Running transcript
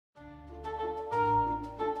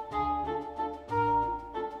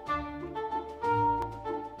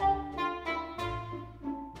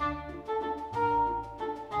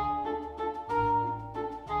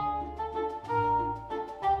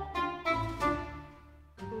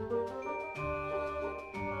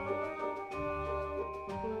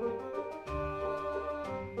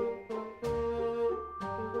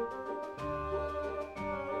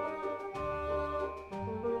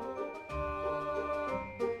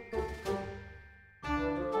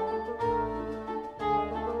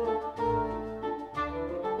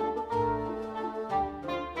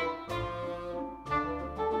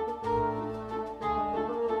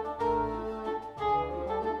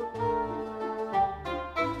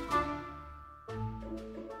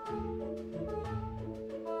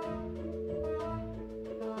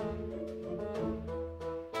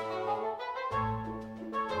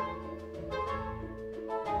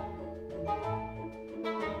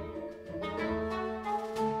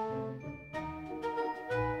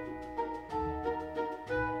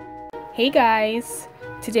Hey guys!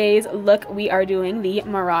 Today's look we are doing the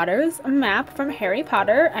Marauders map from Harry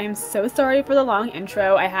Potter. I'm so sorry for the long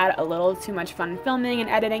intro. I had a little too much fun filming and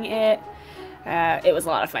editing it. It was a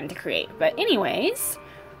lot of fun to create. But anyways,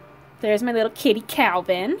 there's my little kitty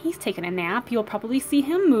Calvin. He's taking a nap. You'll probably see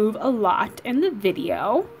him move a lot in the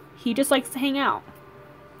video. He just likes to hang out.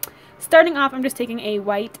 Starting off, I'm just taking a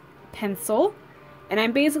white pencil. And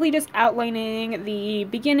I'm basically just outlining the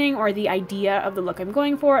beginning or the idea of the look I'm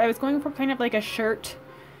going for. I was going for kind of like a shirt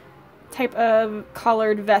type of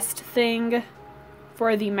collared vest thing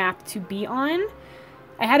for the map to be on.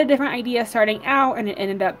 I had a different idea starting out and it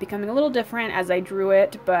ended up becoming a little different as I drew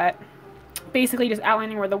it, but basically just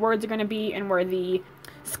outlining where the words are going to be and where the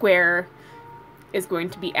square is going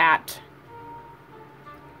to be at.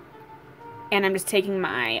 And I'm just taking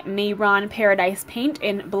my Mehron Paradise paint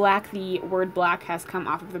in black. The word black has come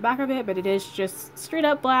off of the back of it, but it is just straight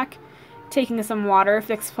up black. Taking some water.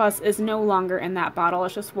 Fix Plus is no longer in that bottle,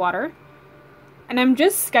 it's just water. And I'm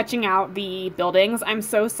just sketching out the buildings. I'm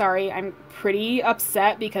so sorry, I'm pretty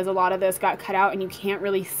upset because a lot of this got cut out and you can't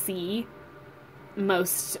really see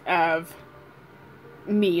most of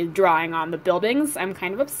me drawing on the buildings. I'm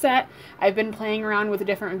kind of upset. I've been playing around with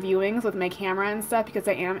different viewings with my camera and stuff because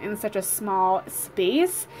I am in such a small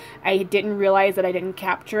space. I didn't realize that I didn't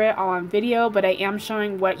capture it all on video, but I am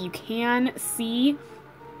showing what you can see.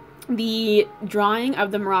 The drawing of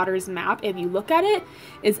the Marauders map, if you look at it,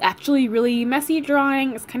 is actually really messy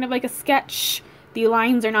drawing. It's kind of like a sketch. The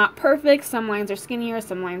lines are not perfect. Some lines are skinnier,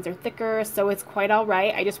 some lines are thicker, so it's quite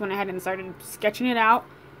alright. I just went ahead and started sketching it out.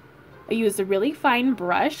 I used a really fine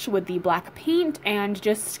brush with the black paint and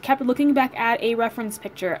just kept looking back at a reference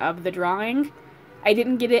picture of the drawing. I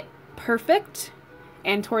didn't get it perfect,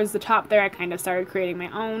 and towards the top there I kind of started creating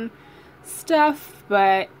my own stuff,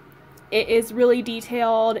 but it is really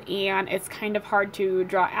detailed and it's kind of hard to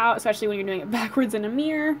draw out, especially when you're doing it backwards in a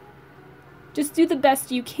mirror. Just do the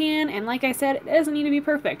best you can, and like I said, it doesn't need to be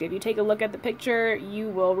perfect. If you take a look at the picture, you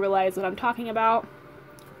will realize what I'm talking about.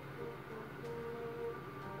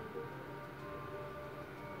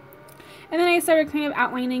 And then I started kind of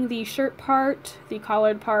outlining the shirt part, the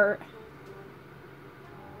collared part.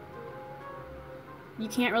 You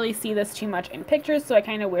can't really see this too much in pictures, so I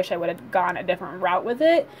kind of wish I would have gone a different route with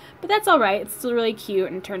it. But that's alright, it's still really cute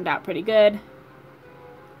and turned out pretty good.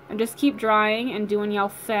 And just keep drawing and doing y'all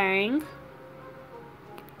thing.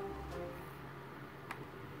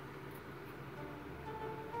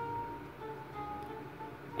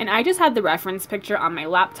 And I just had the reference picture on my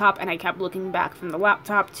laptop and I kept looking back from the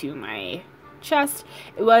laptop to my chest.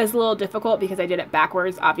 It was a little difficult because I did it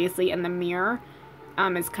backwards, obviously, in the mirror.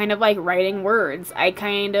 It's kind of like writing words. I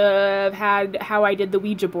kind of had how I did the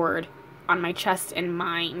Ouija board on my chest in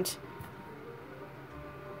mind.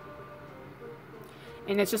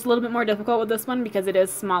 And it's just a little bit more difficult with this one because it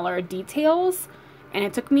is smaller details. And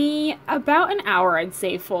it took me about an hour, I'd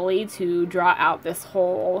say, fully to draw out this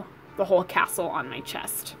the whole castle on my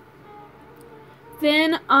chest.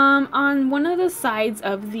 Then on one of the sides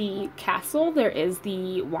of the castle there is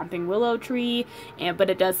the Whomping Willow tree, but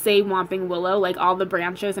it does say Whomping Willow, like all the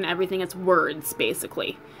branches and everything. It's words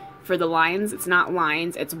basically. For the lines, it's not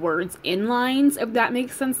lines, it's words in lines, if that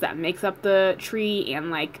makes sense. That makes up the tree and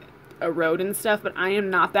like a road and stuff, but I am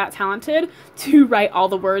not that talented to write all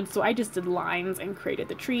the words, so I just did lines and created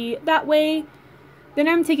the tree that way. Then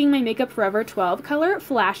I'm taking my Makeup Forever 12 color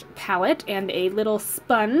Flash palette and a little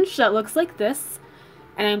sponge that looks like this.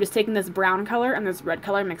 And I'm just taking this brown color and this red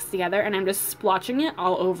color mixed together and I'm just splotching it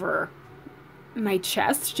all over my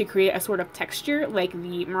chest to create a sort of texture like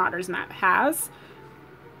the Marauders map has.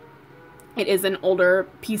 It is an older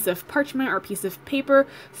piece of parchment or piece of paper,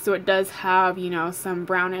 so it does have, you know, some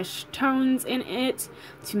brownish tones in it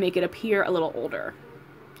to make it appear a little older.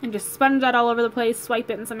 And just sponge that all over the place, swipe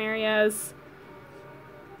it in some areas.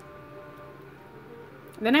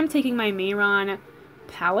 Then I'm taking my Mehron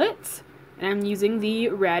palette, and I'm using the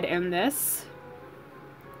red in this.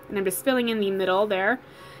 And I'm just filling in the middle there.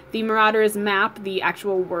 The Marauders map, the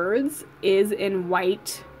actual words, is in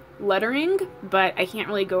white lettering, but I can't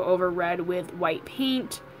really go over red with white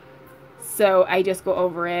paint. So I just go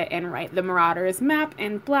over it and write the Marauders map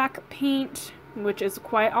in black paint, which is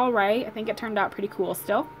quite alright. I think it turned out pretty cool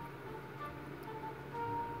still.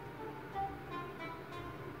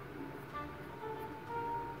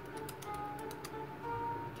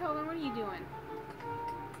 What are you doing?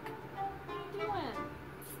 What are you doing?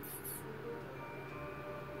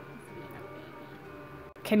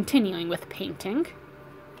 Continuing with painting.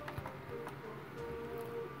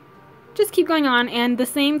 just keep going on, and the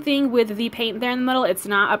same thing with the paint there in the middle. It's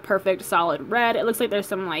not a perfect solid red. It looks like there's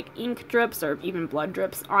some like ink drips or even blood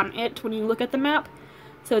drips on it when you look at the map,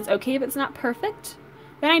 so it's okay if it's not perfect.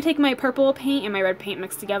 Then I take my purple paint and my red paint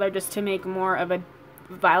mixed together just to make more of a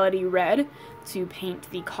violety red to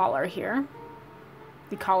paint the collar here.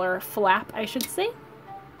 The collar flap, I should say.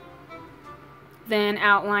 Then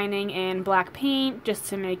outlining in black paint just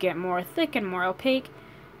to make it more thick and more opaque.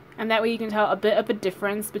 And that way you can tell a bit of a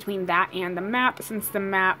difference between that and the map, since the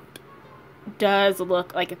map does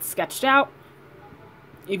look like it's sketched out.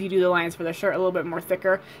 If you do the lines for the shirt a little bit more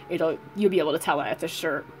thicker, you'll be able to tell that it's a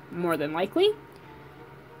shirt more than likely.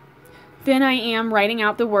 Then I am writing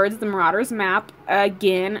out the words, the Marauder's map.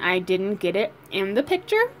 Again, I didn't get it in the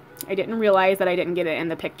picture. I didn't realize that I didn't get it in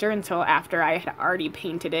the picture until after I had already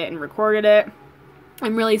painted it and recorded it.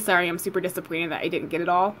 I'm really sorry. I'm super disappointed that I didn't get it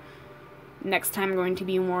all. Next time I'm going to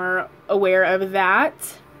be more aware of that.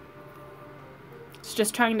 It's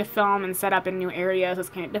just trying to film and set up in new areas is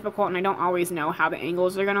kind of difficult, and I don't always know how the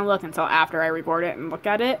angles are going to look until after I record it and look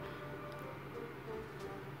at it.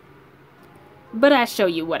 But I show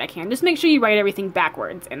you what I can. Just make sure you write everything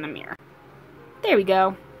backwards in the mirror. There we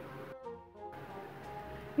go.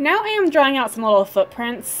 Now I am drawing out some little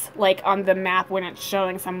footprints, like on the map when it's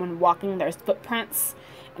showing someone walking, there's footprints,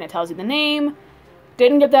 and it tells you the name.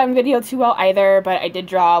 Didn't get that in video too well either, but I did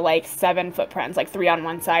draw like 7 footprints, like 3 on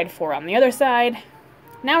one side, 4 on the other side.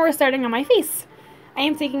 Now we're starting on my face. I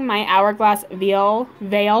am taking my Hourglass Veil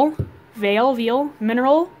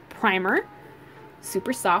Mineral Primer.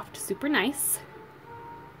 Super soft, super nice.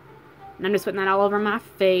 And I'm just putting that all over my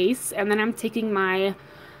face. And then I'm taking my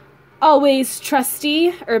always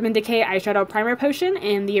trusty Urban Decay Eyeshadow Primer Potion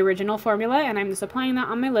in the original formula, and I'm just applying that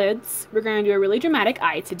on my lids. We're going to do a really dramatic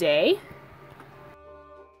eye today.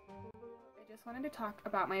 I just wanted to talk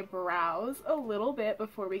about my brows a little bit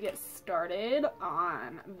before we get started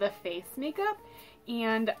on the face makeup.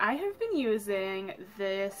 And I have been using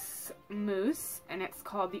this mousse, and it's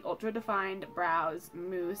called the Ultra Defined Brows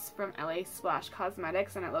Mousse from LASplash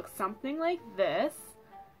Cosmetics, and it looks something like this.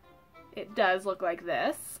 It does look like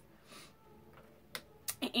this.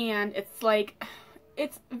 And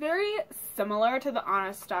it's very similar to the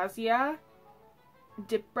Anastasia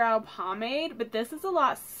Dip Brow Pomade, but this is a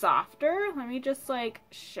lot softer. Let me just like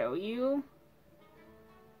show you.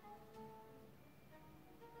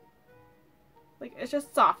 Like, it's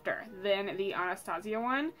just softer than the Anastasia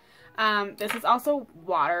one. This is also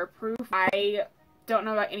waterproof. I don't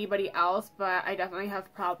know about anybody else, but I definitely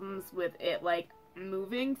have problems with it like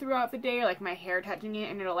moving throughout the day, like my hair touching it,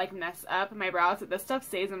 and it'll like mess up my brows. But this stuff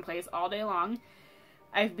stays in place all day long.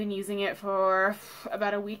 I've been using it for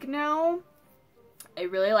about a week now. I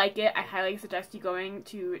really like it. I highly suggest you going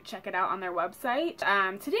to check it out on their website.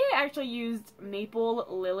 Today I actually used Maple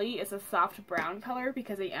Lily. It's a soft brown color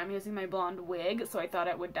because I am using my blonde wig, so I thought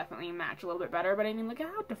it would definitely match a little bit better. But I mean, look at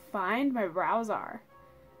how defined my brows are.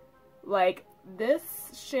 Like, this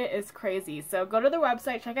shit is crazy. So go to the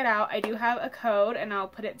website, check it out. I do have a code, and I'll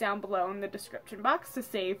put it down below in the description box to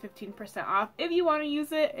save 15% off if you want to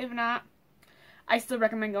use it. If not, I still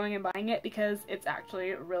recommend going and buying it because it's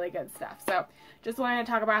actually really good stuff. So just wanted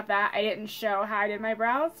to talk about that. I didn't show how I did my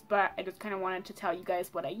brows, but I just kind of wanted to tell you guys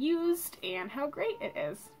what I used and how great it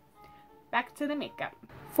is. Back to the makeup.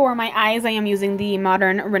 For my eyes, I am using the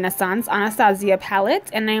Modern Renaissance Anastasia palette,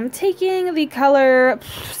 and I am taking the color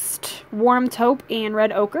Warm Taupe and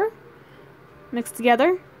Red Ochre mixed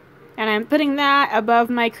together, and I'm putting that above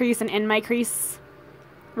my crease and in my crease.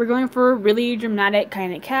 We're going for a really dramatic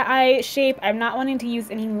kind of cat eye shape. I'm not wanting to use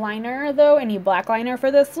any liner though, any black liner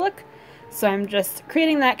for this look, so I'm just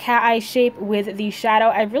creating that cat eye shape with the shadow.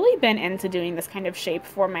 I've really been into doing this kind of shape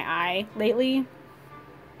for my eye lately.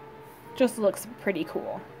 Just looks pretty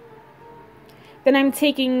cool. Then I'm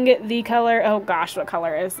taking the color, oh gosh, what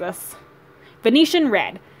color is this? Venetian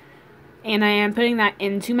Red. And I am putting that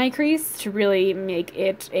into my crease to really make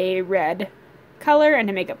it a red color and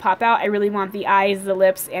to make it pop out. I really want the eyes, the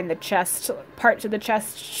lips, and the chest, parts of the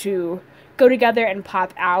chest to go together and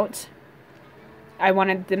pop out. I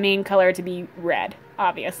wanted the main color to be red,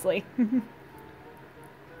 obviously. And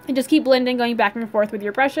just keep blending, going back and forth with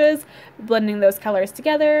your brushes, blending those colors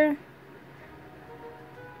together.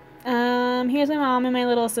 Here's my mom and my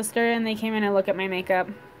little sister, and they came in to look at my makeup.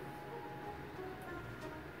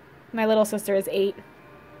 My little sister is 8.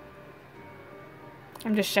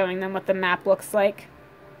 I'm just showing them what the map looks like.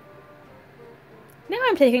 Now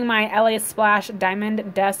I'm taking my LASplash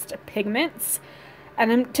Diamond Dust Pigments. And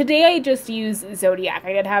then today I just used Zodiac.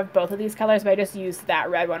 I did have both of these colors, but I just used that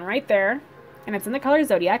red one right there. And it's in the color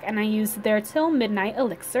Zodiac. And I used their Till Midnight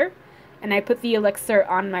Elixir And I put the elixir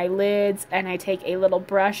on my lids, and I take a little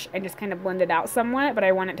brush and just kind of blend it out somewhat, but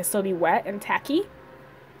I want it to still be wet and tacky.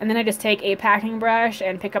 And then I just take a packing brush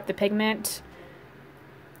and pick up the pigment,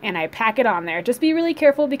 and I pack it on there. Just be really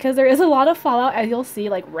careful because there is a lot of fallout, as you'll see,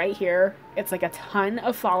 like right here. It's like a ton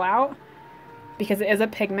of fallout because it is a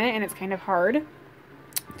pigment and it's kind of hard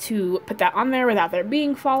to put that on there without there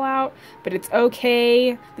being fallout, but it's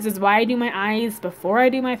okay. This is why I do my eyes before I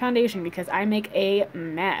do my foundation, because I make a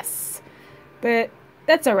mess. But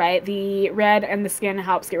that's alright. The red and the skin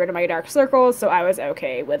helps get rid of my dark circles, so I was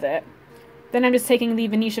okay with it. Then I'm just taking the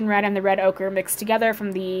Venetian red and the red ochre mixed together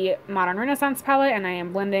from the Modern Renaissance palette, and I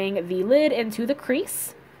am blending the lid into the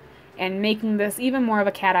crease and making this even more of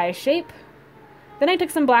a cat eye shape. Then I took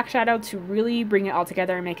some black shadow to really bring it all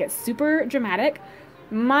together and make it super dramatic.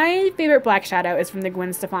 My favorite black shadow is from the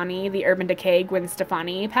Gwen Stefani, the Urban Decay Gwen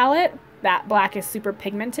Stefani palette. That black is super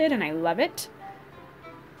pigmented and I love it.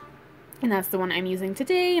 And that's the one I'm using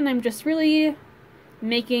today, and I'm just really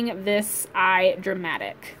making this eye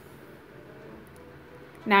dramatic.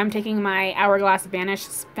 Now I'm taking my Hourglass Vanish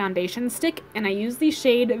foundation stick, and I use the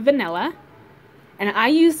shade Vanilla. And I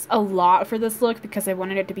used a lot for this look because I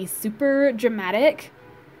wanted it to be super dramatic.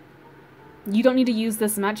 You don't need to use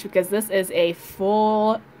this much because this is a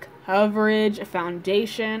full coverage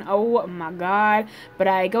foundation. Oh my god. But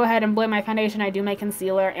I go ahead and blend my foundation, I do my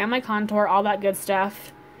concealer and my contour, all that good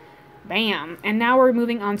stuff. Bam. And now we're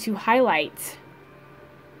moving on to highlight.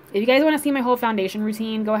 If you guys want to see my whole foundation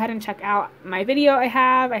routine, go ahead and check out my video I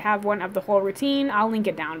have one of the whole routine. I'll link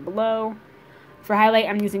it down below. For highlight,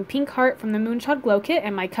 I'm using Pink Heart from the Moonshot Glow Kit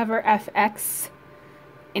and my Cover FX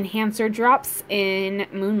Enhancer Drops in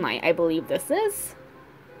Moonlight, I believe this is.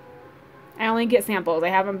 I only get samples. I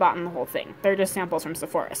haven't bought the whole thing. They're just samples from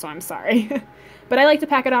Sephora, so I'm sorry. But I like to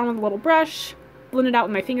pack it on with a little brush, blend it out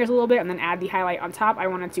with my fingers a little bit, and then add the highlight on top. I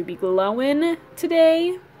want it to be glowing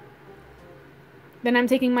today. Then I'm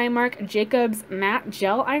taking my Marc Jacobs Matte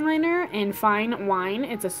Gel Eyeliner in Fine Wine.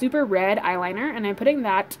 It's a super red eyeliner, and I'm putting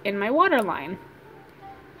that in my waterline.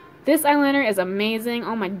 This eyeliner is amazing.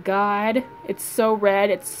 Oh my god. It's so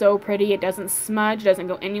red. It's so pretty. It doesn't smudge. It doesn't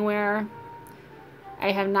go anywhere.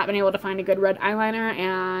 I have not been able to find a good red eyeliner,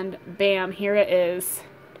 and bam, here it is.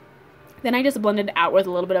 Then I just blended it out with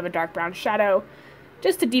a little bit of a dark brown shadow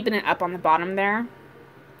just to deepen it up on the bottom there.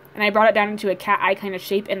 And I brought it down into a cat eye kind of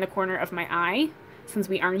shape in the corner of my eye. Since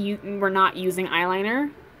we're not using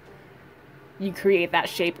eyeliner, you create that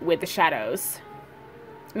shape with the shadows.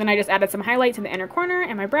 And then I just added some highlight to the inner corner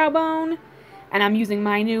and my brow bone. And I'm using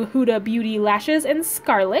my new Huda Beauty lashes in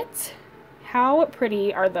Scarlett. How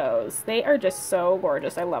pretty are those? They are just so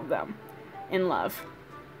gorgeous. I love them. In love.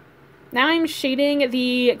 Now I'm shading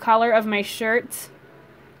the collar of my shirt.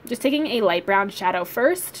 Just taking a light brown shadow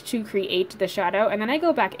first to create the shadow. And then I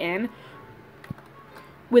go back in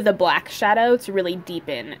with a black shadow to really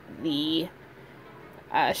deepen the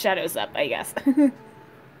shadows up, I guess.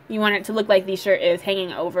 You want it to look like the shirt is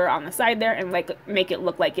hanging over on the side there and like make it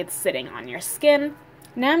look like it's sitting on your skin.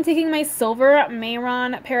 Now I'm taking my silver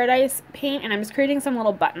Mehron Paradise paint and I'm just creating some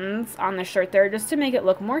little buttons on the shirt there just to make it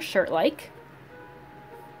look more shirt-like.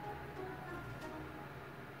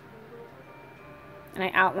 And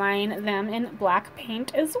I outline them in black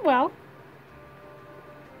paint as well.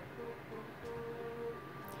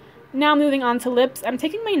 Now moving on to lips, I'm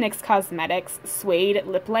taking my NYXCosmetics Suede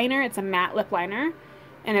lip liner. It's a matte lip liner,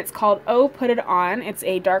 and it's called Oh Put It On. It's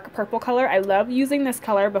a dark purple color. I love using this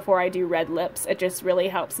color before I do red lips. It just really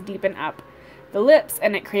helps deepen up the lips,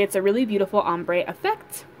 and it creates a really beautiful ombre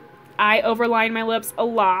effect. I overline my lips a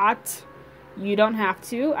lot. You don't have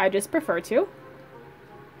to. I just prefer to.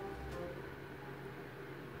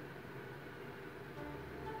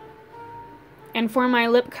 And for my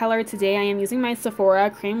lip color today, I am using my Sephora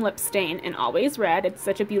Cream Lip Stain in Always Red. It's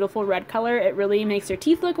such a beautiful red color. It really makes your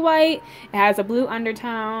teeth look white. It has a blue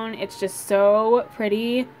undertone. It's just so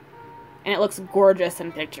pretty. And it looks gorgeous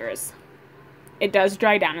in pictures. It does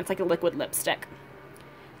dry down. It's like a liquid lipstick.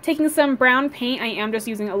 Taking some brown paint, I am just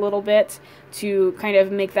using a little bit to kind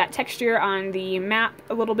of make that texture on the map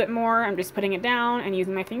a little bit more. I'm just putting it down and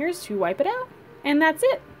using my fingers to wipe it out. And that's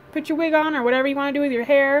it. Put your wig on or whatever you want to do with your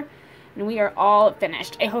hair. And we are all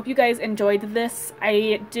finished. I hope you guys enjoyed this.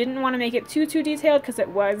 I didn't want to make it too detailed because it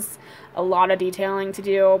was a lot of detailing to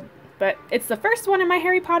do. But it's the first one in my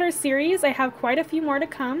Harry Potter series. I have quite a few more to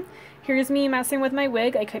come. Here's me messing with my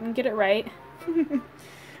wig. I couldn't get it right.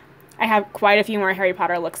 I have quite a few more Harry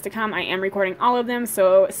Potter looks to come. I am recording all of them,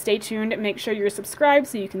 so stay tuned. Make sure you're subscribed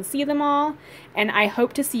so you can see them all. And I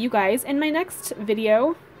hope to see you guys in my next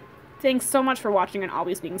video. Thanks so much for watching and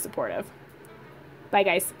always being supportive. Bye,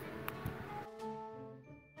 guys.